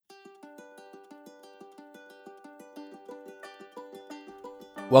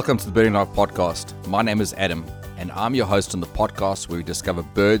Welcome to the Birding Life podcast. My name is Adam, and I'm your host on the podcast where we discover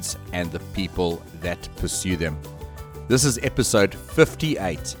birds and the people that pursue them. This is episode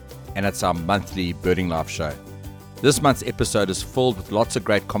 58, and it's our monthly Birding Life show. This month's episode is filled with lots of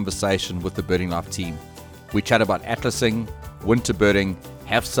great conversation with the Birding Life team. We chat about atlasing, winter birding,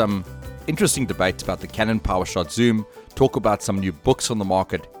 have some interesting debates about the Canon PowerShot Zoom, talk about some new books on the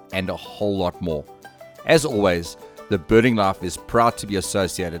market, and a whole lot more. As always, the Birding Life is proud to be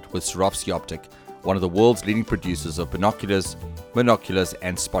associated with Swarovski Optik, one of the world's leading producers of binoculars, monoculars,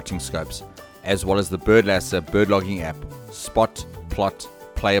 and spotting scopes, as well as the Birdlasser birdlogging app, Spot, Plot,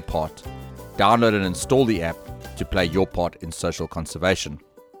 Play a Part. Download and install the app to play your part in social conservation.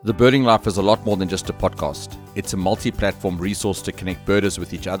 The Birding Life is a lot more than just a podcast. It's a multi-platform resource to connect birders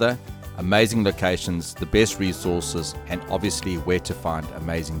with each other, amazing locations, the best resources, and obviously where to find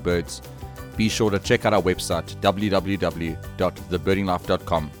amazing birds. Be sure to check out our website,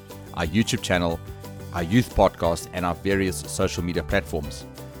 www.thebirdinglife.com, our YouTube channel, our youth podcast, and our various social media platforms.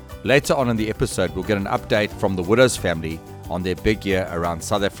 Later on in the episode, we'll get an update from the Widows family on their big year around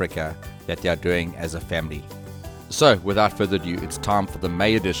South Africa that they are doing as a family. So, without further ado, it's time for the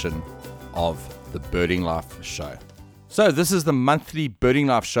May edition of the Birding Life show. So this is the monthly Birding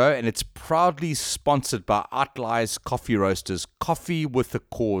Life show, and it's proudly sponsored by Outliers Coffee Roasters, coffee with a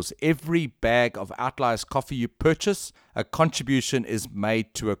cause. Every bag of Outliers coffee you purchase, a contribution is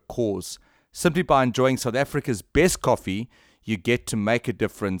made to a cause. Simply by enjoying South Africa's best coffee, you get to make a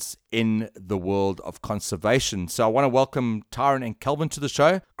difference in the world of conservation. So I want to welcome Tyron and Kelvin to the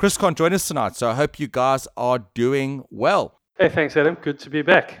show. Chris can't join us tonight, so I hope you guys are doing well. Hey, thanks, Adam. Good to be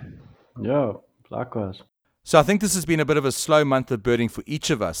back. Yeah, likewise. So I think this has been a bit of a slow month of birding for each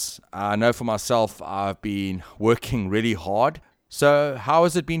of us. I know for myself, I've been working really hard. So how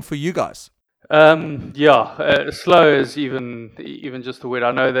has it been for you guys? Slow is even just the word.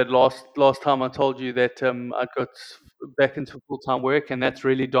 I know that last time I told you that I got back into full-time work, and that's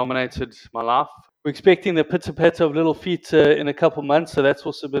really dominated my life. We're expecting the pitter-patter of little feet in a couple months, so that's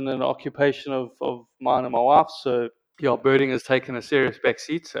also been an occupation of mine and my wife. So yeah, birding has taken a serious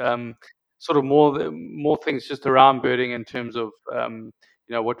backseat. Sort of more things just around birding in terms of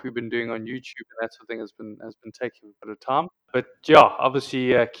what we've been doing on YouTube, and that sort of thing has been taking a bit of time. But yeah,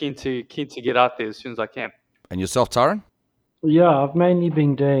 obviously keen to get out there as soon as I can. And yourself, Tyron? Yeah, I've mainly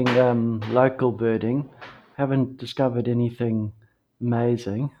been doing local birding. Haven't discovered anything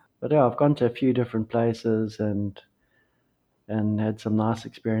amazing, but yeah, I've gone to a few different places and had some nice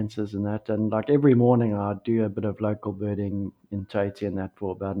experiences in that. And like every morning, I do a bit of local birding in Toti and that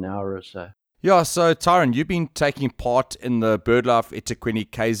for about an hour or so. Yeah, so Tyron, you've been taking part in the BirdLife eThekwini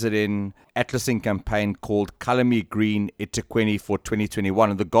KZN atlasing campaign called Colour Me Green eThekwini for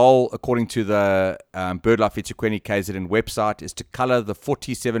 2021. And the goal, according to the BirdLife eThekwini KZN website, is to colour the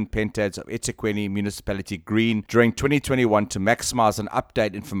 47 pentads of eThekwini municipality green during 2021 to maximise and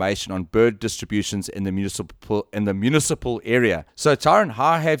update information on bird distributions in the municipal area. So Tyron,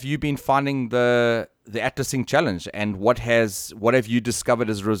 how have you been finding the atlasing challenge, and what have you discovered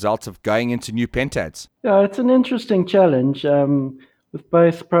as a result of going into new pentads? Yeah, it's an interesting challenge with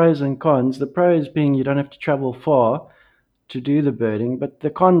both pros and cons. The pros being you don't have to travel far to do the birding, but the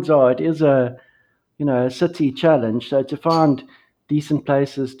cons are it is a city challenge. So to find decent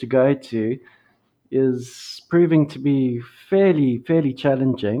places to go to is proving to be fairly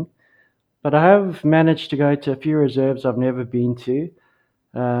challenging. But I have managed to go to a few reserves I've never been to.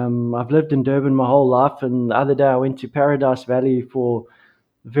 I've lived in Durban my whole life, and the other day I went to Paradise Valley for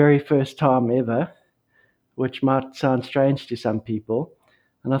the very first time ever, which might sound strange to some people.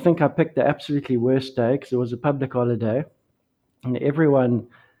 And I think I picked the absolutely worst day because it was a public holiday and everyone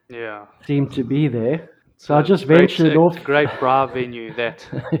seemed to be there. So I just ventured off. It's a great bra venue, that.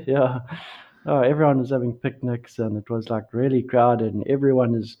 Yeah. Oh, everyone was having picnics and it was like really crowded and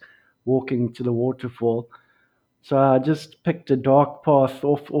everyone is walking to the waterfall. So I just picked a dark path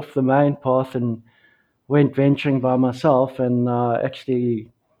off the main path and went venturing by myself, and actually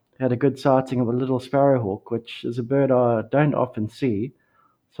had a good sighting of a little sparrowhawk, which is a bird I don't often see.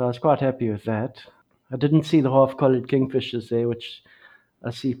 So I was quite happy with that. I didn't see the half-collared kingfishers there, which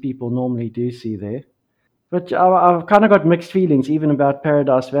I see people normally do see there. But I've kind of got mixed feelings even about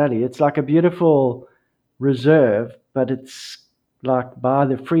Paradise Valley. It's like a beautiful reserve, but it's like by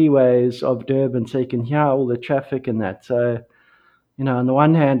the freeways of Durban, so you can hear all the traffic and that. So, on the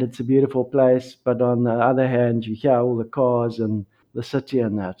one hand, it's a beautiful place, but on the other hand, you hear all the cars and the city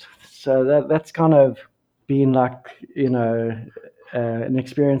and that. So that's kind of been like, an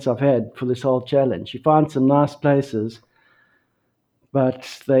experience I've had for this whole challenge. You find some nice places,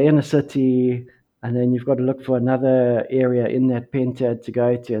 but the inner city and then you've got to look for another area in that pentad to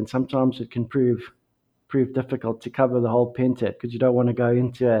go to, and sometimes it can prove difficult to cover the whole pentad because you don't want to go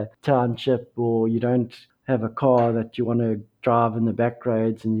into a township, or you don't have a car that you want to drive in the back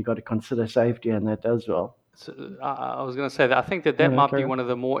roads, and you've got to consider safety and that as well. So I was going to say that I think that No, might be carry on. one of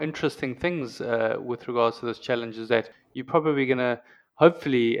the more interesting things with regards to this challenge, is that you're probably going to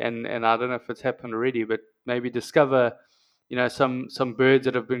hopefully, and I don't know if it's happened already, but maybe discover, some birds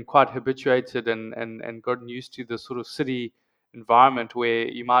that have been quite habituated and gotten used to the sort of city environment where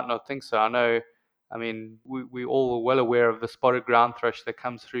you might not think so. I mean, we all are well aware of the spotted ground thrush that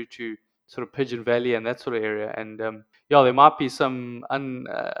comes through to sort of Pigeon Valley and that sort of area, and yeah, there might be some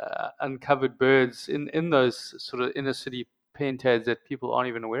uncovered birds in those sort of inner city pentads that people aren't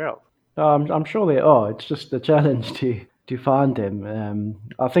even aware of. No, I'm sure there are. It's just the challenge to find them.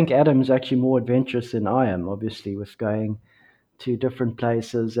 I think Adam's actually more adventurous than I am, obviously, with going to different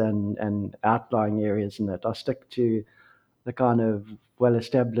places and outlying areas and that. I stick to the kind of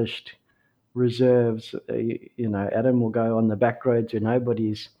well-established reserves. Adam will go on the back roads where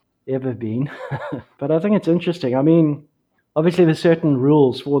nobody's ever been. But I think it's interesting. I mean, obviously there's certain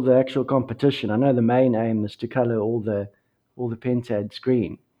rules for the actual competition. I know the main aim is to colour all the pentads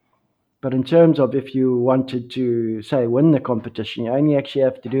green. But in terms of if you wanted to, say, win the competition, you only actually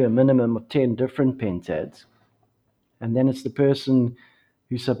have to do a minimum of 10 different pentads. And then it's the person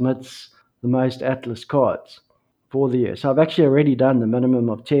who submits the most Atlas cards for the year. So I've actually already done the minimum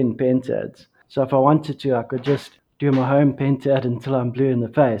of 10 pentads. So if I wanted to, I could just do my home pentad until I'm blue in the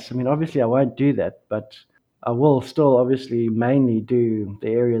face. I mean, obviously I won't do that, but I will still obviously mainly do the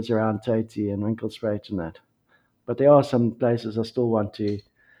areas around Toti and Winkelspruit and that. But there are some places I still want to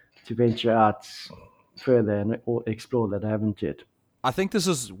venture out further and explore that I haven't yet. I think this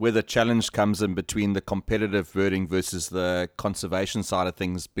is where the challenge comes in between the competitive birding versus the conservation side of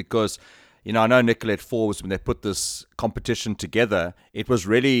things, because I know Nicolette Forbes, when they put this competition together, it was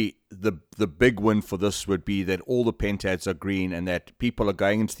really the big win for this would be that all the pentads are green and that people are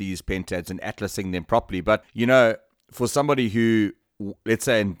going into these pentads and atlasing them properly. But, for somebody who, let's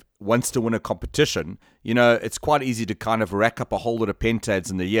say, wants to win a competition, it's quite easy to kind of rack up a whole lot of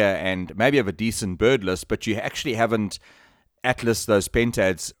pentads in the year and maybe have a decent bird list, but you actually haven't atlas those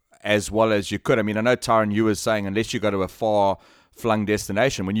pentads as well as you could. I mean, I know, Tyron, you were saying unless you go to a far-flung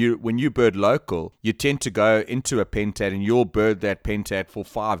destination, when you bird local, you tend to go into a pentad and you'll bird that pentad for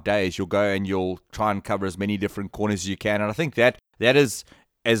 5 days. You'll go and you'll try and cover as many different corners as you can. And I think that is,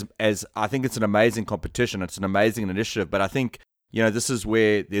 as I think it's an amazing competition. It's an amazing initiative, but I think this is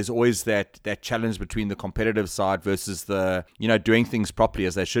where there's always that challenge between the competitive side versus the, doing things properly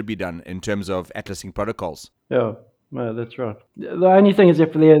as they should be done in terms of atlasing protocols. Yeah, no, that's right. The only thing is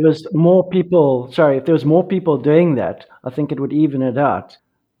if there was more people doing that, I think it would even it out.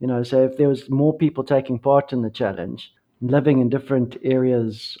 So if there was more people taking part in the challenge, living in different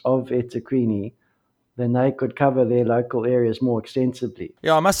areas of eThekwini, then they could cover their local areas more extensively.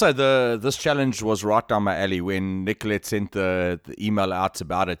 Yeah, I must say this challenge was right down my alley when Nicolette sent the email out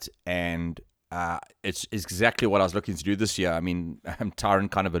about it, and it's exactly what I was looking to do this year. I mean, Tyron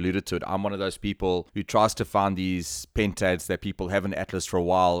kind of alluded to it. I'm one of those people who tries to find these pentads that people haven't atlased for a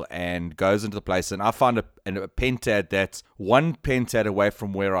while and goes into the place, and I found a pentad that's one pentad away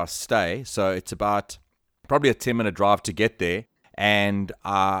from where I stay, so it's about probably a 10-minute drive to get there. And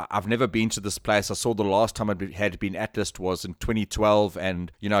I've never been to this place. I saw the last time it had been atlased was in 2012,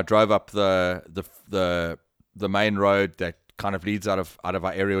 and I drove up the main road that kind of leads out of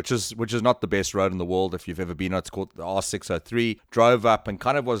our area, which is not the best road in the world if you've ever been. It's called the R603. Drove up and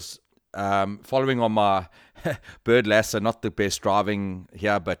kind of was following on my bird lasso. Not the best driving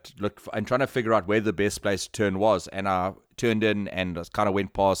here, but I'm trying to figure out where the best place to turn was, and I turned in and kind of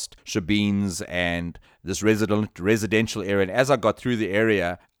went past Shabines and this residential area. And as I got through the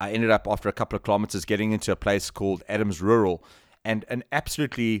area, I ended up after a couple of kilometers getting into a place called Adams Rural, and an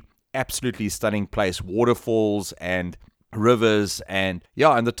absolutely stunning place, waterfalls and rivers. And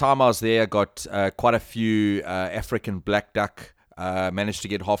the time I was there, I got quite a few African black duck. Managed to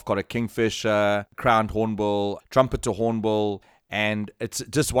get half-collared kingfisher, crowned hornbill, trumpeter hornbill, and it's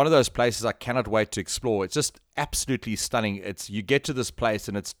just one of those places I cannot wait to explore. It's just absolutely stunning. You get to this place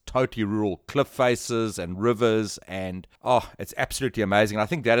and it's totally rural, cliff faces and rivers, and it's absolutely amazing. And I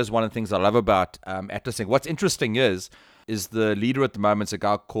think that is one of the things I love about atlasing. What's interesting is the leader at the moment is a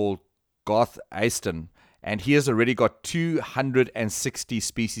guy called Garth Aston, and he has already got 260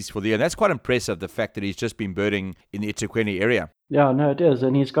 species for the year. And that's quite impressive, the fact that he's just been birding in the eThekwini area. Yeah, no, it is.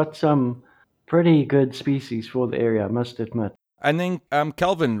 And he's got some pretty good species for the area, I must admit. And then,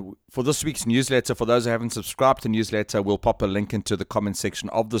 Calvin, for this week's newsletter, for those who haven't subscribed to the newsletter, we'll pop a link into the comment section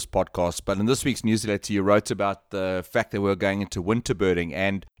of this podcast. But in this week's newsletter, you wrote about the fact that we're going into winter birding.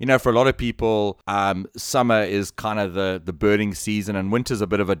 And, for a lot of people, summer is kind of the birding season, and winter's a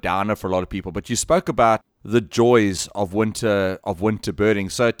bit of a downer for a lot of people. But you spoke about the joys of winter birding.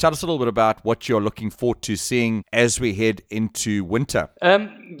 So tell us a little bit about what you're looking forward to seeing as we head into winter.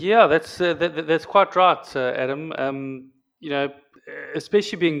 Yeah, that's quite right, Adam.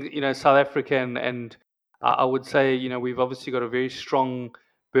 Especially being South African, and I would say we've obviously got a very strong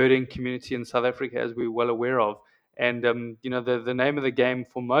birding community in South Africa, as we're well aware of. And the name of the game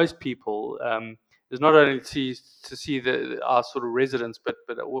for most people is not only to see our sort of residents, but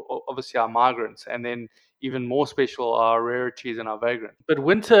obviously our migrants, and then even more special our rarities and our vagrants. But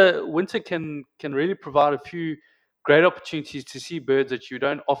winter can really provide a few great opportunities to see birds that you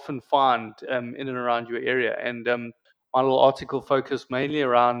don't often find in and around your area. And my little article focused mainly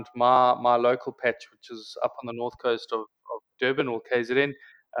around my local patch, which is up on the north coast of Durban or KZN,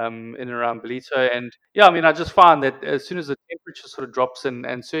 in and around Belito. And yeah, I mean, I just find that as soon as the temperature sort of drops,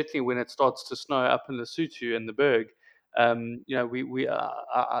 and certainly when it starts to snow up in Lesotho and the Berg,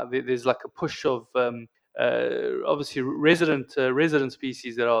 there's like a push of obviously resident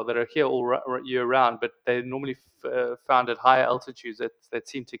species that are here all year round, but they're normally found at higher altitudes that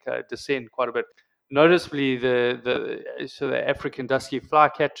seem to descend quite a bit. Noticeably, the African dusky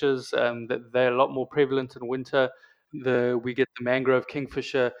flycatchers, they're a lot more prevalent in winter. We get the mangrove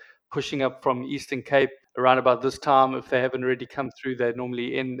kingfisher pushing up from Eastern Cape around about this time. If they haven't already come through, they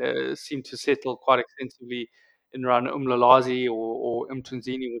normally seem to settle quite extensively in around Umlalazi or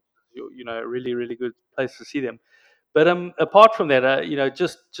Mtunzini, which is a really really good place to see them. But apart from that,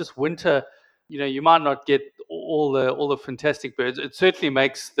 just winter, you might not get all the fantastic birds. It certainly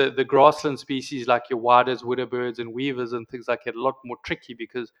makes the grassland species like your whiters, widowbirds, and weavers and things like that a lot more tricky,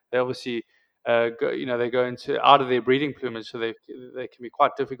 because they obviously they go into out of their breeding plumage, so they can be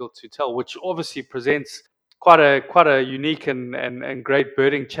quite difficult to tell, which obviously presents quite a unique and great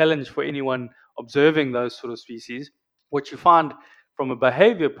birding challenge for anyone observing those sort of species. What you find from a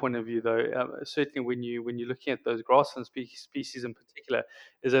behavior point of view, though, certainly when you're looking at those grassland species in particular,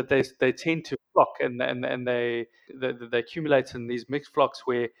 is that they tend to flock, and they accumulate in these mixed flocks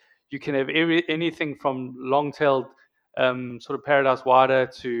where you can have anything from long-tailed sort of paradise wider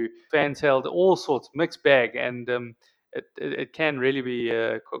to fan-tailed, all sorts, mixed bag, and it can really be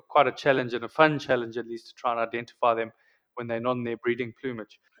quite a challenge, and a fun challenge at least, to try and identify them when they're not in their breeding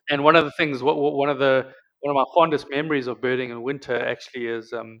plumage. And one of the things, one of my fondest memories of birding in winter actually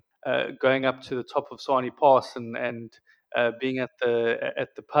is going up to the top of Sani Pass, and being at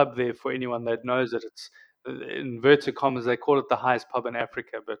the pub there. For anyone that knows it, it's in inverted commas they call it the highest pub in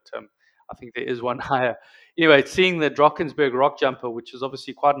Africa, but I think there is one higher. Anyway, seeing the Drakensberg rock jumper, which is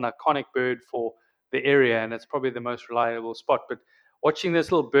obviously quite an iconic bird for the area, and it's probably the most reliable spot. But watching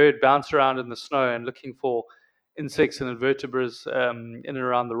this little bird bounce around in the snow and looking for insects and invertebrates in and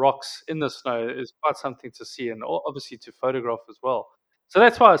around the rocks in the snow is quite something to see, and obviously to photograph as well. So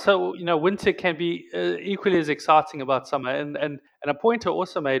that's why. So winter can be equally as exciting about summer. And a point I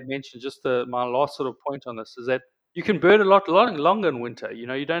also made mention, just my last sort of point on this, is that you can bird a lot longer in winter.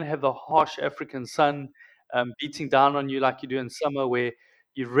 You don't have the harsh African sun beating down on you like you do in summer, where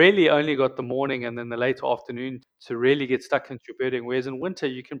you've really only got the morning and then the late afternoon to really get stuck into your birding. Whereas in winter,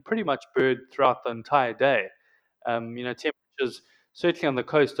 you can pretty much bird throughout the entire day. Temperatures certainly on the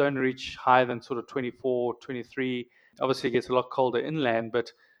coast don't reach higher than sort of 24, 23. Obviously, it gets a lot colder inland,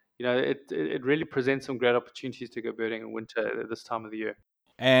 but it really presents some great opportunities to go birding in winter at this time of the year.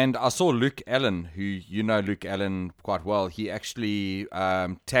 And I saw Luke Allen, who Luke Allen quite well. He actually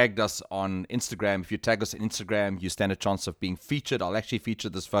tagged us on Instagram. If you tag us on Instagram, you stand a chance of being featured. I'll actually feature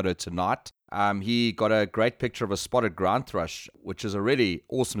this photo tonight. He got a great picture of a spotted ground thrush, which is a really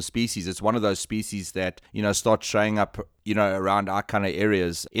awesome species. It's one of those species that, starts showing up, around our kind of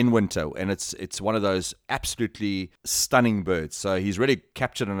areas in winter. And it's one of those absolutely stunning birds. So he's really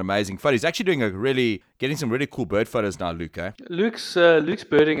captured an amazing photo. He's actually getting some really cool bird photos now, Luke. Eh? Luke's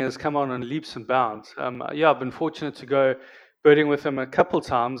birding has come on leaps and bounds. I've been fortunate to go birding with him a couple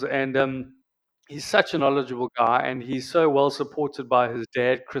times, and he's such a knowledgeable guy, and he's so well supported by his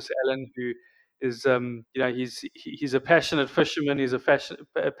dad, Chris Allen, who is he's a passionate fisherman. He's a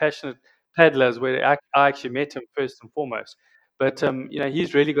passionate paddler, is where I actually met him first and foremost. But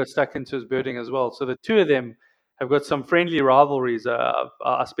he's really got stuck into his birding as well. So the two of them have got some friendly rivalries.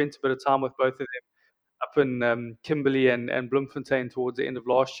 I spent a bit of time with both of them up in Kimberley and Bloemfontein towards the end of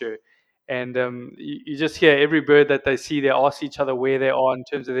last year. And you just hear every bird that they see, they ask each other where they are in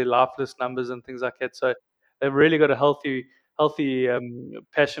terms of their lifeless numbers and things like that. So they've really got a healthy healthy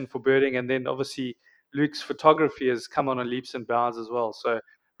passion for birding. And then obviously Luke's photography has come on leaps and bounds as well. So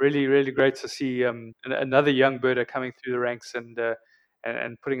really, really great to see another young birder coming through the ranks and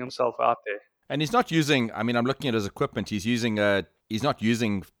putting himself out there. And he's not using, I mean, I'm looking at his equipment. He's not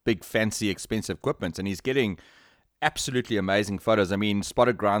using big, fancy, expensive equipment, and he's getting absolutely amazing photos. I mean,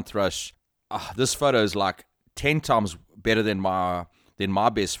 spotted ground thrush, this photo is like 10 times better than my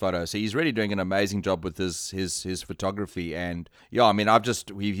best photo. So he's really doing an amazing job with his photography. And yeah, I mean,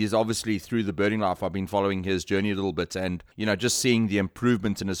 he's obviously through the birding life, I've been following his journey a little bit, and just seeing the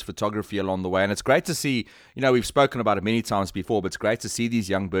improvement in his photography along the way. And it's great to see, we've spoken about it many times before, but it's great to see these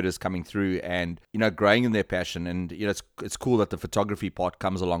young birders coming through and growing in their passion. And it's cool that the photography part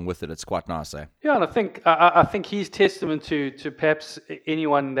comes along with it. It's quite nice, eh? Yeah, and I think he's testament to perhaps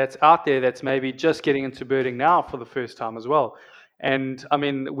anyone that's out there that's maybe just getting into birding now for the first time as well. And I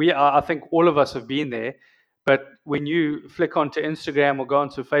mean, I think all of us have been there, but when you flick onto Instagram or go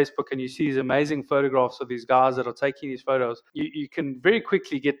onto Facebook and you see these amazing photographs of these guys that are taking these photos, you can very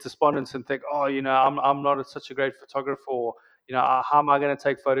quickly get despondent and think, I'm not such a great photographer, or, how am I going to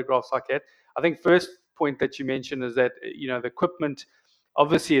take photographs like that? I think first point that you mentioned is that, the equipment,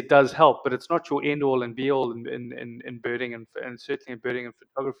 obviously it does help, but it's not your end all and be all in birding and certainly in birding and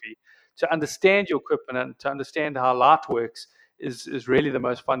photography. To understand your equipment and to understand how light works is really the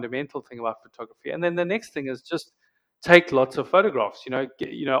most fundamental thing about photography. And then the next thing is just take lots of photographs.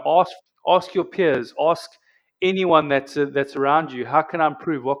 Ask your peers, ask anyone that's around you. How can I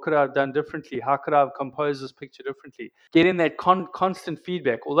improve? What could I have done differently? How could I have composed this picture differently? Get in that constant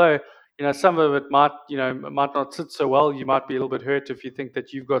feedback. Although some of it might not sit so well. You might be a little bit hurt if you think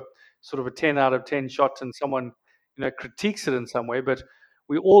that you've got sort of a 10 out of 10 shot and someone critiques it in some way. But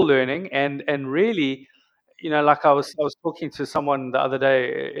we're all learning, and really. Like I was talking to someone the other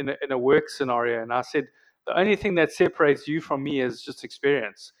day in a work scenario, and I said, the only thing that separates you from me is just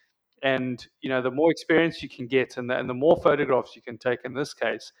experience. And, the more experience you can get and the more photographs you can take in this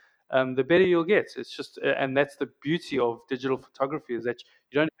case, the better you'll get. It's just, and that's the beauty of digital photography, is that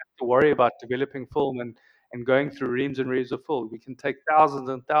you don't have to worry about developing film and going through reams and reams of film. We can take thousands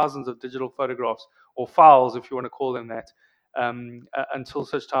and thousands of digital photographs, or files, if you want to call them that, until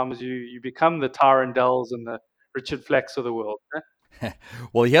such time as you become the Tyrondells and the Richard Flacks of the world.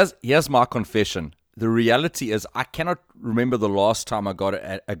 Well, here's my confession. The reality is I cannot remember the last time I got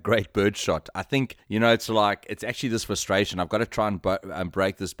a great bird shot. I think, it's actually this frustration. I've got to try and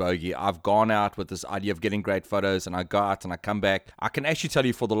break this bogey. I've gone out with this idea of getting great photos, and I go out and I come back. I can actually tell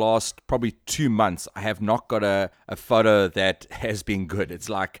you for the last probably 2 months, I have not got a photo that has been good. It's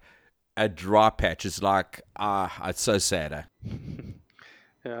like a dry patch. It's like, it's so sad. Eh?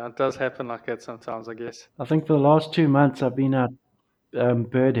 Yeah, it does happen like that sometimes, I guess. I think for the last 2 months I've been out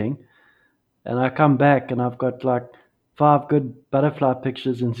birding, and I come back and I've got like 5 good butterfly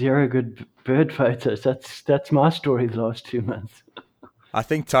pictures and 0 good bird photos. That's my story the last 2 months. I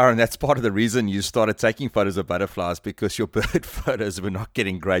think, Tyron, that's part of the reason you started taking photos of butterflies, because your bird photos were not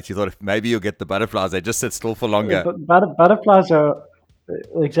getting great. You thought maybe you'll get the butterflies. They just sit still for longer. But butterflies are,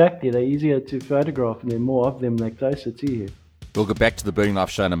 exactly, they're easier to photograph, and there are more of them, they're closer to you. We'll go back to the Birding Life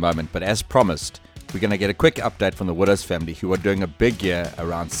show in a moment, but as promised, we're going to get a quick update from the Widders family, who are doing a big year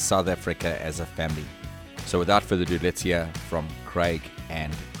around South Africa as a family. So without further ado, let's hear from Craig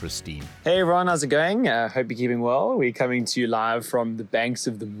and Christine. Hey everyone, how's it going? Hope you're keeping well. We're coming to you live from the banks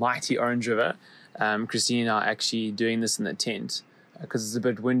of the mighty Orange River. Christine and I are actually doing this in the tent because it's a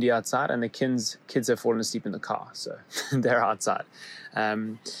bit windy outside, and the kids have fallen asleep in the car, so they're outside.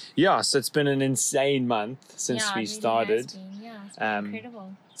 So it's been an insane month since we started. It's been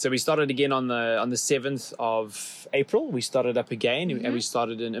incredible. So we started again on the 7th of April. We started up again, and we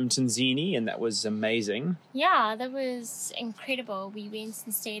started in Mtunzini, and that was amazing. Yeah, that was incredible. We went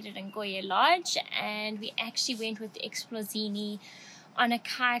and stayed at Ngoye Lodge, and we actually went with Explozini on a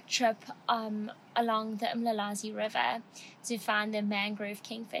kayak trip along the Umlalazi River to find the mangrove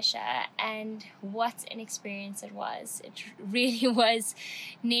kingfisher, and what an experience it was. It really was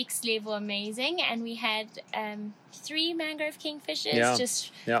next level amazing, and we had 3 mangrove kingfishers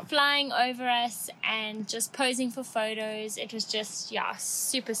flying over us and just posing for photos. It was just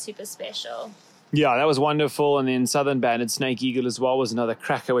super, super special. Yeah, that was wonderful. And then Southern Banded Snake Eagle as well was another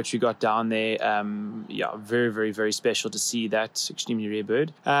cracker which we got down there. Very, very, very special to see that extremely rare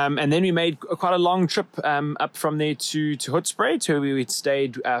bird. And then we made quite a long trip up from there to Hoedspruit, where we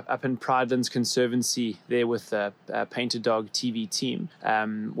stayed up in Pridelands Conservancy there with the Painted Dog TV team.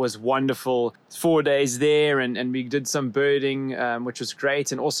 Was wonderful. 4 days there, and we did some birding, which was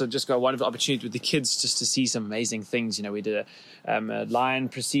great, and also just got a wonderful opportunity with the kids just to see some amazing things. We did a lion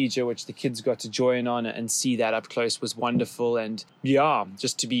procedure, which the kids got to join on and see that up close was wonderful. And yeah,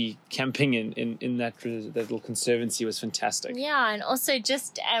 just to be camping in that little conservancy was fantastic. Yeah, and also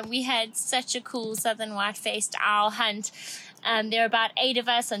just we had such a cool southern white-faced owl hunt. There were about 8 of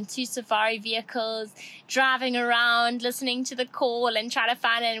us on 2 safari vehicles, driving around, listening to the call and trying to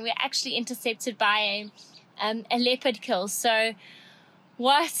find it. And we were actually intercepted by a leopard kill. So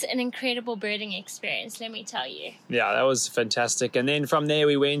what an incredible birding experience, let me tell you. Yeah, that was fantastic. And then from there,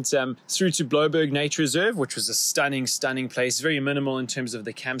 we went through to Bloberg Nature Reserve, which was a stunning, stunning place. Very minimal in terms of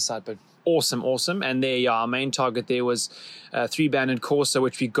the campsite, but awesome. And there, yeah, our main target there was 3-banded Corsa,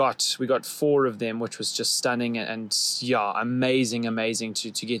 which we got 4 of them, which was just stunning. And yeah, amazing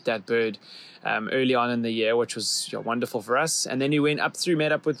to get that bird early on in the year, which was wonderful for us. And then we went up through,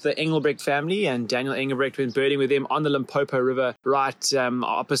 met up with the Engelbrecht family, and Daniel Engelbrecht went birding with them on the Limpopo River, right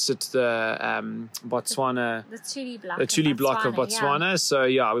opposite the Botswana, the Tule block of Botswana. Yeah. So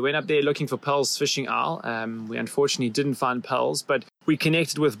yeah, we went up there looking for Pearl's fishing owl. We unfortunately didn't find Pearl's, but we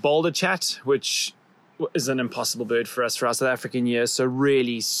connected with Boulder Chat, which is an impossible bird for us for our South African year. So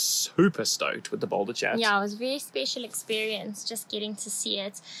really super stoked with the Boulder Chat. Yeah, it was a very special experience just getting to see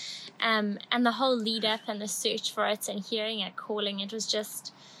it. And the whole lead up and the search for it and hearing it calling, it was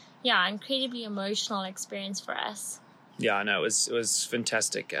just, incredibly emotional experience for us. Yeah, I know, it was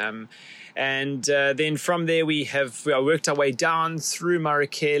fantastic. And then from there we worked our way down through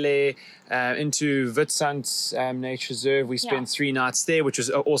Marakele into Witstrand Nature Reserve. We spent 3 nights there, which was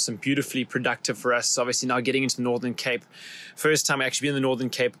awesome, beautifully productive for us. Obviously now getting into the Northern Cape. First time actually been in the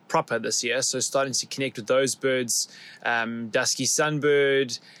Northern Cape proper this year, so starting to connect with those birds. Dusky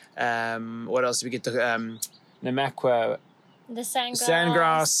sunbird. What else did we get? The Namakwa. The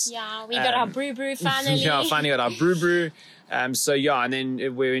sandgrass. Yeah, we got our brew finally. Yeah, finally got our brew. And then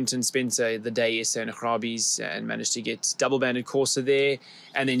we went and spent the day yesterday in Akrabis and managed to get double-banded Corsa there.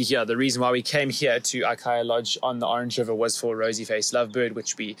 And then the reason why we came here to Aikaya Lodge on the Orange River was for rosy-faced lovebird,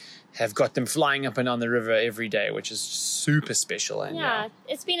 which we have got them flying up and down the river every day, which is super special. And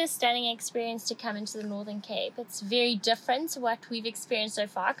it's been a stunning experience to come into the Northern Cape. It's very different to what we've experienced so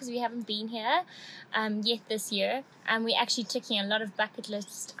far because we haven't been here yet this year. And we're actually ticking a lot of bucket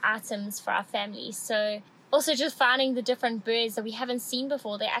list items for our family. So also just finding the different birds that we haven't seen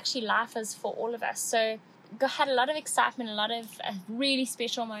before, they're actually lifers for all of us. So had a lot of excitement, a lot of really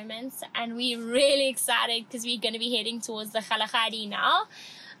special moments, and we're really excited because we're going to be heading towards the Kalahari now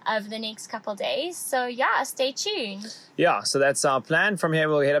over the next couple of days. So stay tuned. Yeah, so that's our plan. From here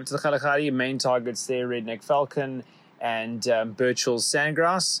we'll head up to the Kalahari. Main targets there, redneck falcon and Birchall's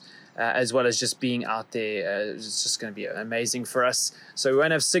sandgrass. As well as just being out there. It's just going to be amazing for us. So we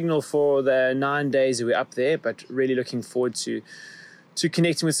won't have signal for the 9 days that we're up there, but really looking forward to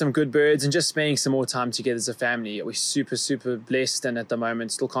connecting with some good birds and just spending some more time together as a family. We're super blessed, and at the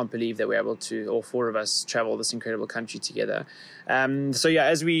moment still can't believe that we're able to, all 4 of us, travel this incredible country together.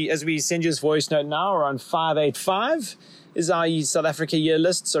 As we send you this voice note now, we're on 585 is our South Africa year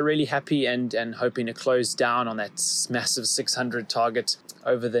list. So really happy and hoping to close down on that massive 600 target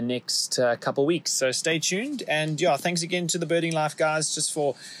over the next couple of weeks. So stay tuned. And thanks again to the Birding Life guys just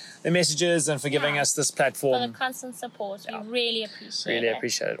for the messages and for giving us this platform. For the constant support. We really appreciate it. Really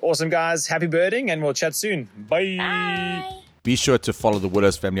appreciate it. Awesome, guys. Happy birding, and we'll chat soon. Bye. Bye. Be sure to follow the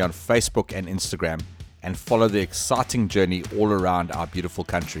Willows family on Facebook and Instagram and follow the exciting journey all around our beautiful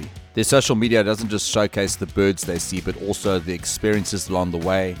country. Their social media doesn't just showcase the birds they see, but also the experiences along the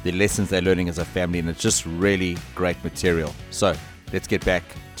way, the lessons they're learning as a family, and it's just really great material. So let's get back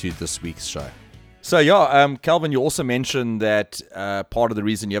to this week's show. So Calvin, you also mentioned that part of the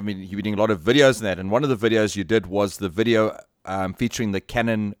reason you've been doing a lot of videos in that, and one of the videos you did was the video featuring the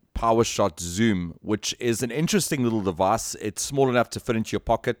Canon PowerShot Zoom, which is an interesting little device. It's small enough to fit into your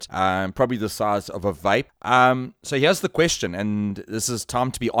pocket, probably the size of a vape. So here's the question, and this is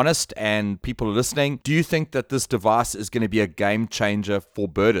time to be honest, and people are listening. Do you think that this device is going to be a game changer for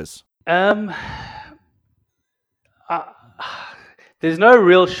birders? There's no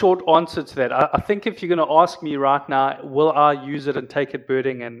real short answer to that. I think if you're going to ask me right now, will I use it and take it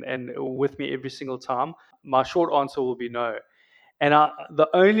birding and with me every single time? My short answer will be no. And the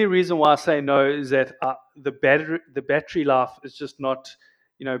only reason why I say no is that the battery life is just not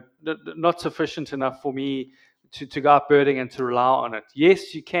sufficient enough for me to go out birding and to rely on it.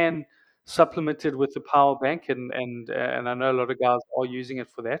 Yes, you can supplement it with the power bank, and I know a lot of guys are using it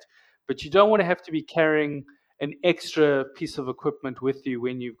for that, but you don't want to have to be carrying an extra piece of equipment with you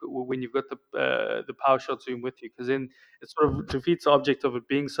when you've got the PowerShot Zoom with you, because then it sort of defeats the object of it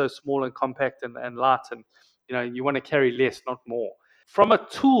being so small and compact and light, and you want to carry less, not more. From a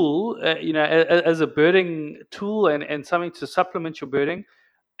tool, as a birding tool and something to supplement your birding,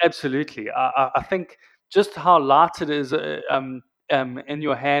 Absolutely. I think just how light it is in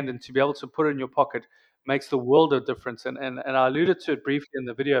your hand and to be able to put it in your pocket makes the world of difference. And I alluded to it briefly in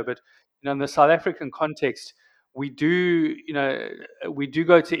the video, but in the South African context, we do we do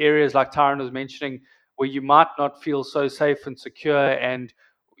go to areas like Tyron was mentioning where you might not feel so safe and secure, and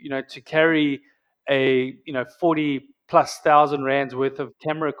to carry a 40 plus thousand rands worth of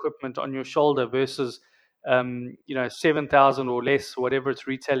camera equipment on your shoulder versus 7,000 or less, whatever it's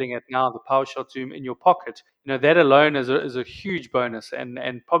retailing at now, the PowerShot Zoom in your pocket, that alone is a huge bonus,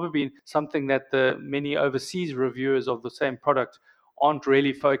 and probably something that the many overseas reviewers of the same product aren't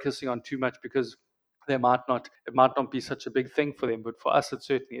really focusing on too much, because it might not be such a big thing for them, but for us it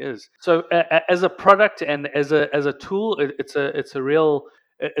certainly is. So as a product and as a tool, it's a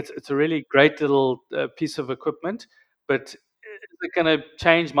really great little piece of equipment, but is it going to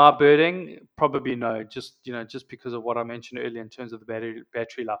change my birding? Probably no. Just because of what I mentioned earlier in terms of the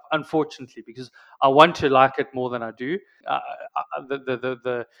battery life. Unfortunately, because I want to like it more than I do.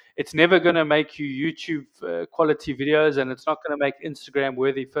 It's never going to make you YouTube quality videos, and it's not going to make Instagram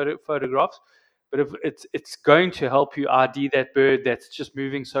worthy photographs. But if it's going to help you ID that bird that's just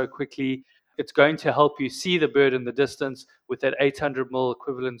moving so quickly. It's going to help you see the bird in the distance with that 800mm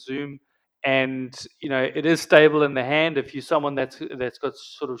equivalent zoom. And it is stable in the hand. If you're someone that's got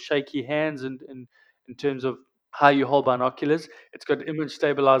sort of shaky hands in terms of how you hold binoculars, it's got image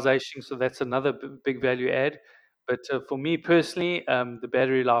stabilization, so that's another big value add. But for me personally, the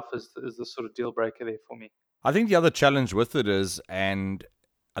battery life is the sort of deal breaker there for me. I think the other challenge with it is, and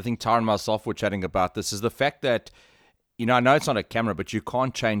I think Tyron and myself were chatting about this, is the fact that I know it's not a camera, but you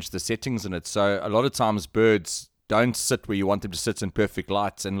can't change the settings in it. So a lot of times birds don't sit where you want them to sit in perfect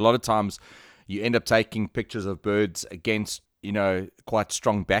lights. And a lot of times you end up taking pictures of birds against, quite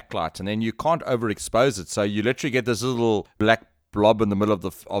strong backlight, and then you can't overexpose it. So you literally get this little black blob in the middle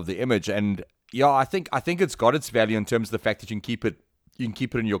of the image. And yeah, I think it's got its value in terms of the fact that you can keep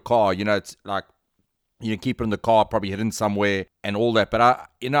it in your car. It's like, keep it in the car, probably hidden somewhere and all that. But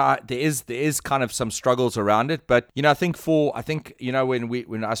there is kind of some struggles around it. But I think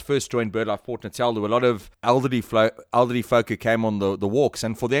when I first joined BirdLife Port Natal, there were a lot of elderly folk who came on the walks,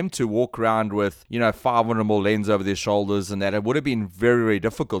 and for them to walk around with 500mm lens over their shoulders and that, it would have been very, very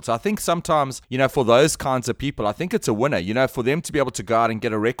difficult. So I think sometimes for those kinds of people, I think it's a winner. For them to be able to go out and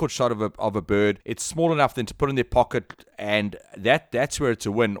get a record shot of a bird, it's small enough then to put in their pocket, and that's where it's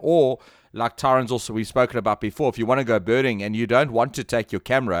a win. Or like Tyron's also we've spoken about before, if you want to go birding and you don't want to take your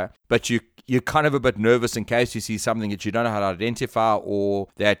camera, but you're kind of a bit nervous in case you see something that you don't know how to identify, or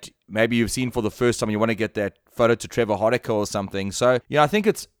that maybe you've seen for the first time, you want to get that photo to Trevor Hodeker or something. So I think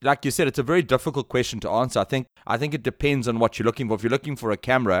it's, like you said, it's a very difficult question to answer. I think it depends on what you're looking for. If you're looking for a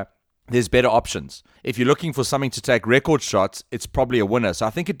camera, there's better options. If you're looking for something to take record shots, it's probably a winner. So I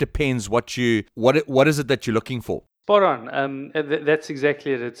think it depends what is it that you're looking for. Spot on. That's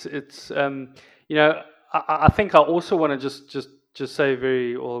exactly it. It's I think I also want to just say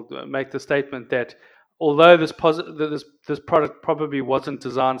make the statement that although this product probably wasn't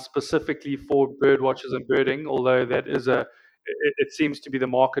designed specifically for bird watchers and birding, although that is it seems to be the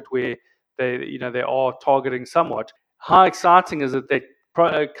market where they are targeting somewhat. How exciting is it that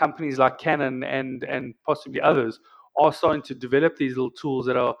companies like Canon and possibly others are starting to develop these little tools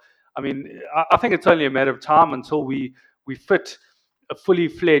that are, I think it's only a matter of time until we fit a fully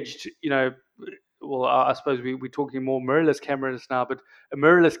fledged, I suppose we're talking more mirrorless cameras now, but a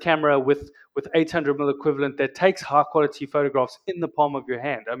mirrorless camera with 800mm equivalent that takes high quality photographs in the palm of your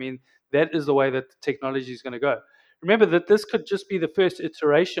hand. That is the way that the technology is going to go. Remember that this could just be the first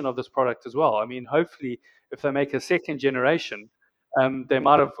iteration of this product as well. Hopefully, if they make a second generation, they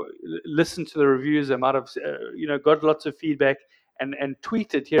might have listened to the reviews. They might have, got lots of feedback and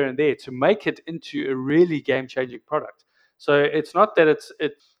tweeted here and there to make it into a really game-changing product. So it's not that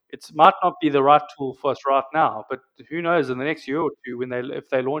it might not be the right tool for us right now, but who knows, in the next year or two, if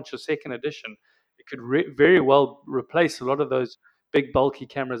they launch a second edition, it could very well replace a lot of those big bulky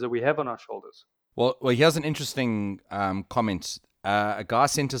cameras that we have on our shoulders. Well, here's an interesting comment. A guy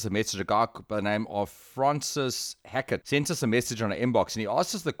sent us a message, a guy by the name of Francis Hackett sent us a message on our inbox, and he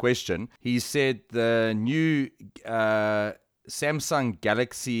asked us the question. He said the new Samsung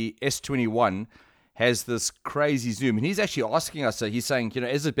Galaxy S21 has this crazy zoom, and he's actually asking us, he's saying,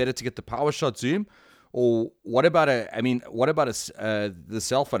 is it better to get the PowerShot zoom, or what about the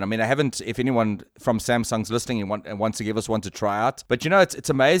cell phone? I haven't, if anyone from Samsung's listening and wants to give us one to try out, but it's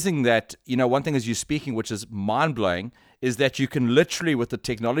amazing that, one thing as you're speaking, which is mind-blowing, is that you can literally, with the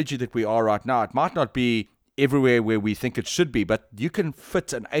technology that we are right now, it might not be everywhere where we think it should be, but you can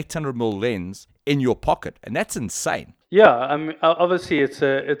fit an 800mm lens in your pocket, and that's insane. Yeah, I mean, obviously it's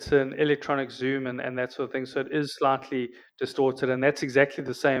an electronic zoom and that sort of thing, so it is slightly distorted, and that's exactly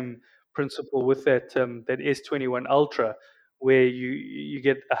the same principle with that S21 Ultra, where you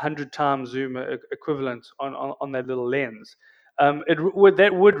get 100 times zoom equivalent on that little lens.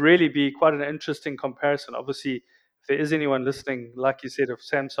 That would really be quite an interesting comparison. Obviously, if there is anyone listening, like you said, of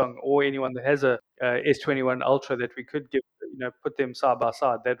Samsung or anyone that has a S21 Ultra that we could give, put them side by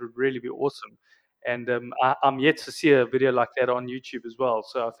side, that would really be awesome. And I'm yet to see a video like that on YouTube as well.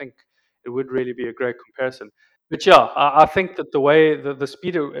 So I think it would really be a great comparison. But yeah, I think that the way the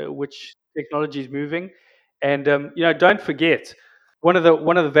speed at which technology is moving, and don't forget one of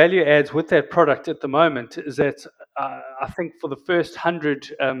the value adds with that product at the moment is that I think for the first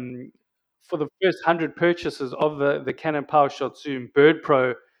 100 purchases of the Canon PowerShot Zoom Bird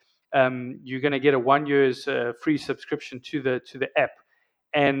Pro, you're going to get a 1 year's free subscription to the app.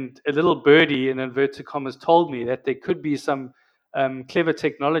 And a little birdie in inverted commas told me that there could be some clever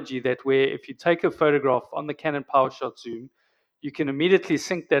technology that where if you take a photograph on the Canon PowerShot Zoom, you can immediately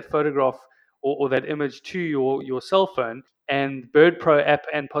sync that photograph or that image to your cell phone, and Bird Pro app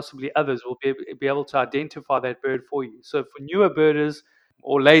and possibly others will be able to identify that bird for you. So for newer birders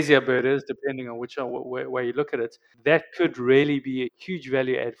or lazier birders, depending on which way you look at it, that could really be a huge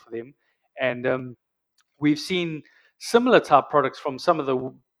value add for them. And we've seen similar type products from some of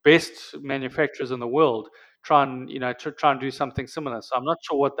the best manufacturers in the world try and do something similar. So I'm not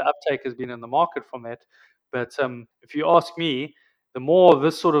sure what the uptake has been in the market from that, but if you ask me, the more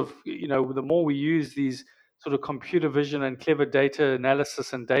this sort of the more we use these sort of computer vision and clever data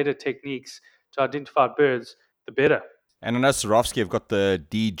analysis and data techniques to identify birds, the better. And I know Swarovski have got the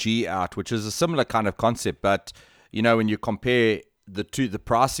DG out, which is a similar kind of concept. But, when you compare the two, the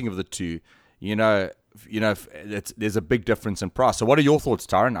pricing of the two, there's a big difference in price. So what are your thoughts,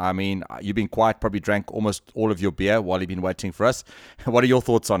 Tyron? I mean, you've been quiet, probably drank almost all of your beer while you've been waiting for us. What are your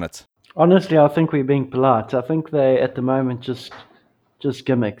thoughts on it? Honestly, I think we're being polite. I think they, at the moment, just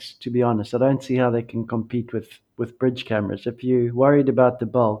gimmicks, to be honest. I don't see how they can compete with bridge cameras. If you're worried about the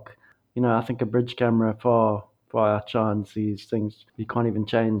bulk, I think a bridge camera far outshines these things. You can't even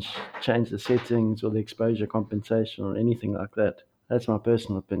change the settings or the exposure compensation or anything like that. That's my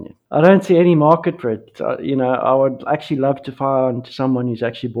personal opinion. I don't see any market for it. I would actually love to find someone who's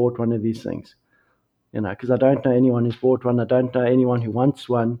actually bought one of these things. Because I don't know anyone who's bought one. I don't know anyone who wants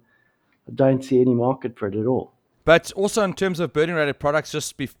one. I don't see any market for it at all. But also in terms of birding related products,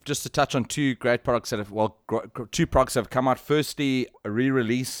 just to touch on two great products two products that have come out. Firstly, a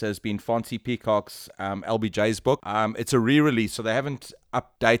re-release has been Fancy Peacock's LBJ's book. It's a re-release, so they haven't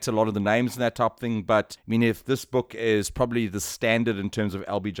updated a lot of the names and that type of thing. But I mean, if this book is probably the standard in terms of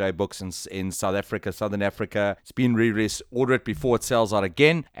LBJ books in South Africa, Southern Africa, it's been re-released. Order it before it sells out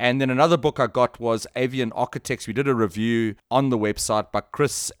again. And then another book I got was Avian Architects. We did a review on the website by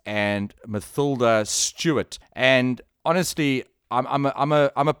Chris and Mathilda Stewart. And honestly, I'm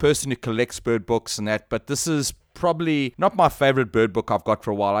a person who collects bird books and that, but this is probably not my favorite bird book I've got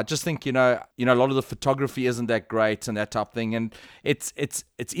for a while. I just think a lot of the photography isn't that great and that type of thing, and it's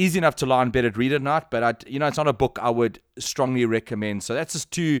easy enough to lie in bed and read at night, but it's not a book I would strongly recommend. So that's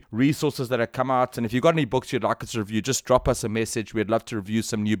just two resources that have come out, and if you've got any books you'd like us to review, just drop us a message. We'd love to review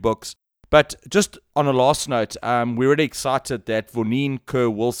some new books. But just on a last note, we're really excited that Voneen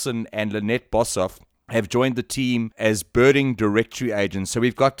Kerr-Wilson and Lynette Bossoff have joined the team as birding directory agents. So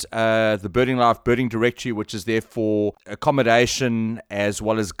we've got the Birding Life birding directory, which is there for accommodation as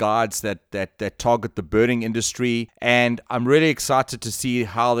well as guides that target the birding industry. And I'm really excited to see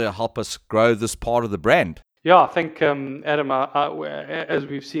how they'll help us grow this part of the brand. Yeah, I think, Adam, as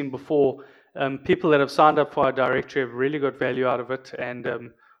we've seen before, people that have signed up for our directory have really got value out of it, and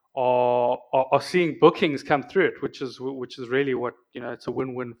are seeing bookings come through it, which is really what it's a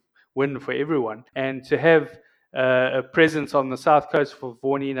win for everyone. And to have a presence on the south coast for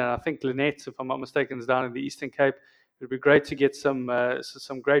Voneen, and I think Lynette, if I'm not mistaken, is down in the Eastern Cape. It would be great to get some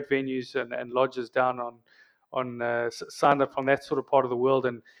great venues and lodges down on signed up from that sort of part of the world,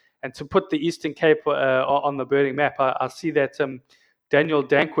 and to put the Eastern Cape on the birding map. I see that Daniel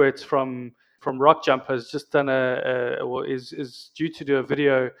Dankwert from Rock Jump has just done is due to do a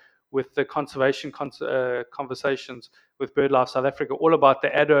video with the conservation conversations with BirdLife South Africa, all about the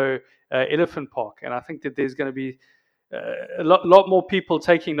Addo Elephant Park. And I think that there's going to be a lot more people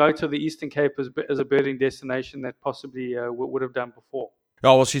taking note of the Eastern Cape as a birding destination that possibly would have done before.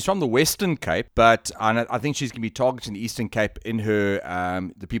 Oh, well, she's from the Western Cape, but I think she's going to be targeting the Eastern Cape in her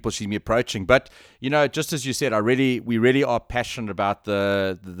the people she's going to be approaching. But, just as you said, we really are passionate about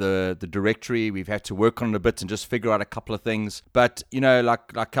the directory. We've had to work on it a bit and just figure out a couple of things. But,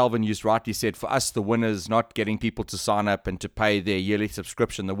 like Calvin used rightly said, for us, the win is not getting people to sign up and to pay their yearly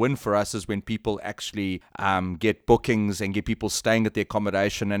subscription. The win for us is when people actually get bookings and get people staying at the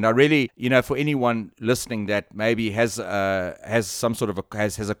accommodation. And I really, for anyone listening that maybe has some sort of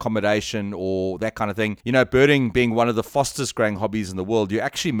has accommodation or that kind of thing, birding being one of the fastest growing hobbies in the world, you're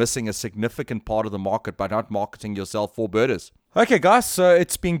actually missing a significant part of the market by not marketing yourself for birders. Okay, guys, so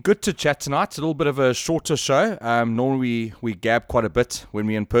it's been good to chat tonight. It's a little bit of a shorter show. Normally we gab quite a bit when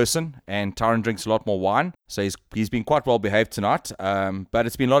we're in person, and Tyron drinks a lot more wine, so he's been quite well behaved tonight. But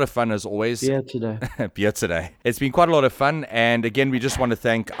it's been a lot of fun as always. Beer today. Beer today. It's been quite a lot of fun, and again, we just want to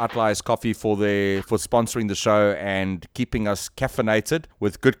thank Outliers Coffee for sponsoring the show and keeping us caffeinated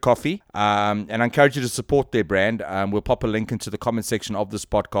with good coffee. And I encourage you to support their brand. We'll pop a link into the comment section of this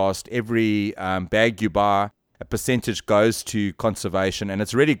podcast. Every bag you buy, a percentage goes to conservation, and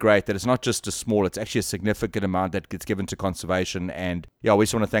it's really great that it's not just it's actually a significant amount that gets given to conservation. And yeah, we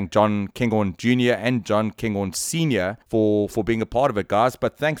just want to thank John Kinghorn Jr. and John Kinghorn Sr. for being a part of it, guys.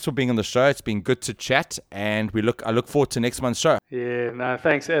 But thanks for being on the show. It's been good to chat, and I look forward to next month's show. Yeah, no,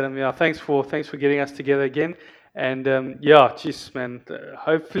 thanks, Adam. Yeah, thanks for getting us together again. And geez, man,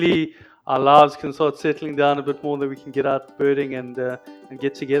 hopefully our lives can start settling down a bit more, that we can get out birding and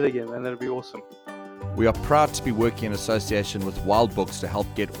get together again, and that'll be awesome. We are proud to be working in association with Wild Books to help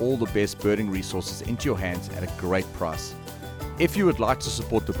get all the best birding resources into your hands at a great price. If you would like to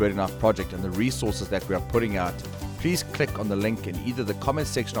support the Birding Life project and the resources that we are putting out, please click on the link in either the comment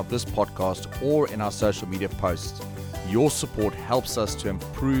section of this podcast or in our social media posts. Your support helps us to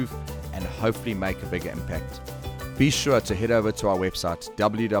improve and hopefully make a bigger impact. Be sure to head over to our website,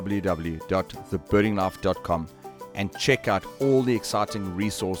 www.thebirdinglife.com, and check out all the exciting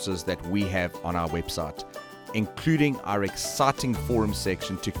resources that we have on our website, including our exciting forum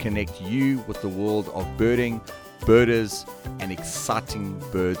section to connect you with the world of birding, birders, and exciting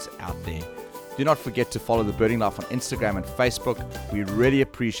birds out there. Do not forget to follow The Birding Life on Instagram and Facebook. We really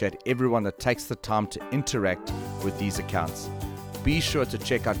appreciate everyone that takes the time to interact with these accounts. Be sure to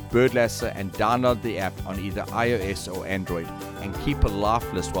check out Birdlasser and download the app on either iOS or Android, and keep a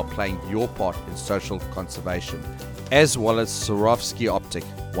life list while playing your part in social conservation, as well as Swarovski Optic,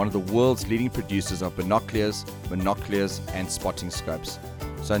 one of the world's leading producers of binoculars, and spotting scopes.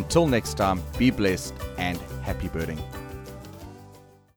 So until next time, be blessed and happy birding.